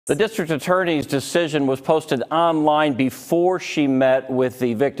The district attorney's decision was posted online before she met with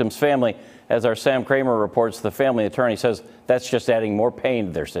the victim's family. As our Sam Kramer reports, the family attorney says that's just adding more pain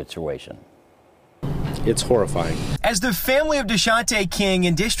to their situation. It's horrifying. As the family of Deshante King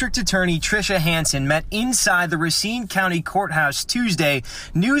and District Attorney Tricia Hansen met inside the Racine County Courthouse Tuesday,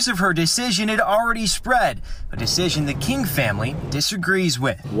 news of her decision had already spread, a decision the King family disagrees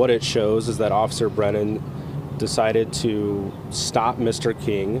with. What it shows is that Officer Brennan decided to stop Mr.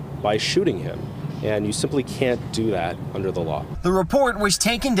 King by shooting him. And you simply can't do that under the law. The report was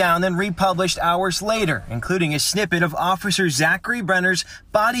taken down and republished hours later, including a snippet of Officer Zachary Brenner's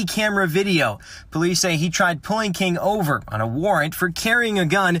body camera video. Police say he tried pulling King over on a warrant for carrying a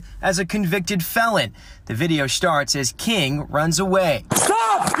gun as a convicted felon. The video starts as King runs away.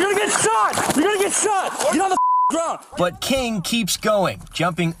 Stop! You're gonna get shot! You're gonna get shot! Get on the ground! But King keeps going,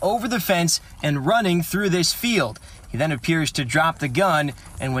 jumping over the fence and running through this field. He then appears to drop the gun,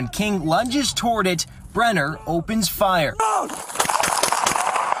 and when King lunges toward it, Brenner opens fire.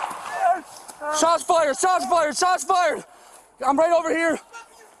 Shots fired! Shots fired! Shots fired! I'm right over here.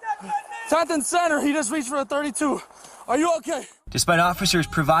 10th and center. He just reached for a 32. Are you okay? Despite officers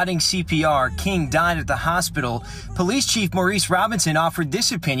providing CPR, King died at the hospital. Police Chief Maurice Robinson offered this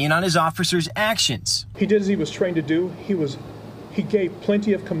opinion on his officer's actions. He did as he was trained to do. He gave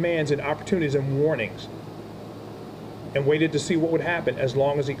plenty of commands and opportunities and warnings, and waited to see what would happen as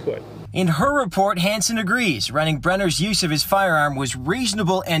long as he could. In her report, Hansen agrees running Brenner's use of his firearm was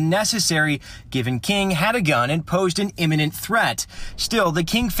reasonable and necessary, given King had a gun and posed an imminent threat. Still, the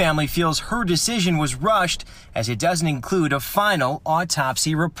King family feels her decision was rushed, as it doesn't include a final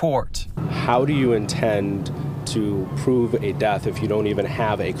autopsy report. How do you intend to prove a death if you don't even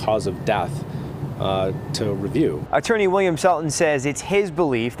have a cause of death to review? Attorney William Sultan says it's his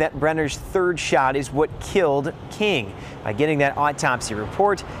belief that Brenner's third shot is what killed King. By getting that autopsy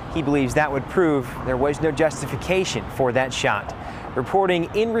report, he believes that would prove there was no justification for that shot. Reporting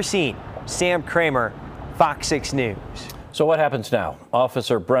in Racine, Sam Kramer, FOX 6 News. So what happens now?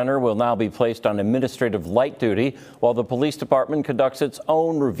 Officer Brenner will now be placed on administrative light duty while the police department conducts its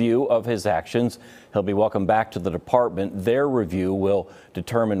own review of his actions. He'll be welcomed back to the department. Their review will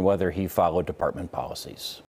determine whether he followed department policies.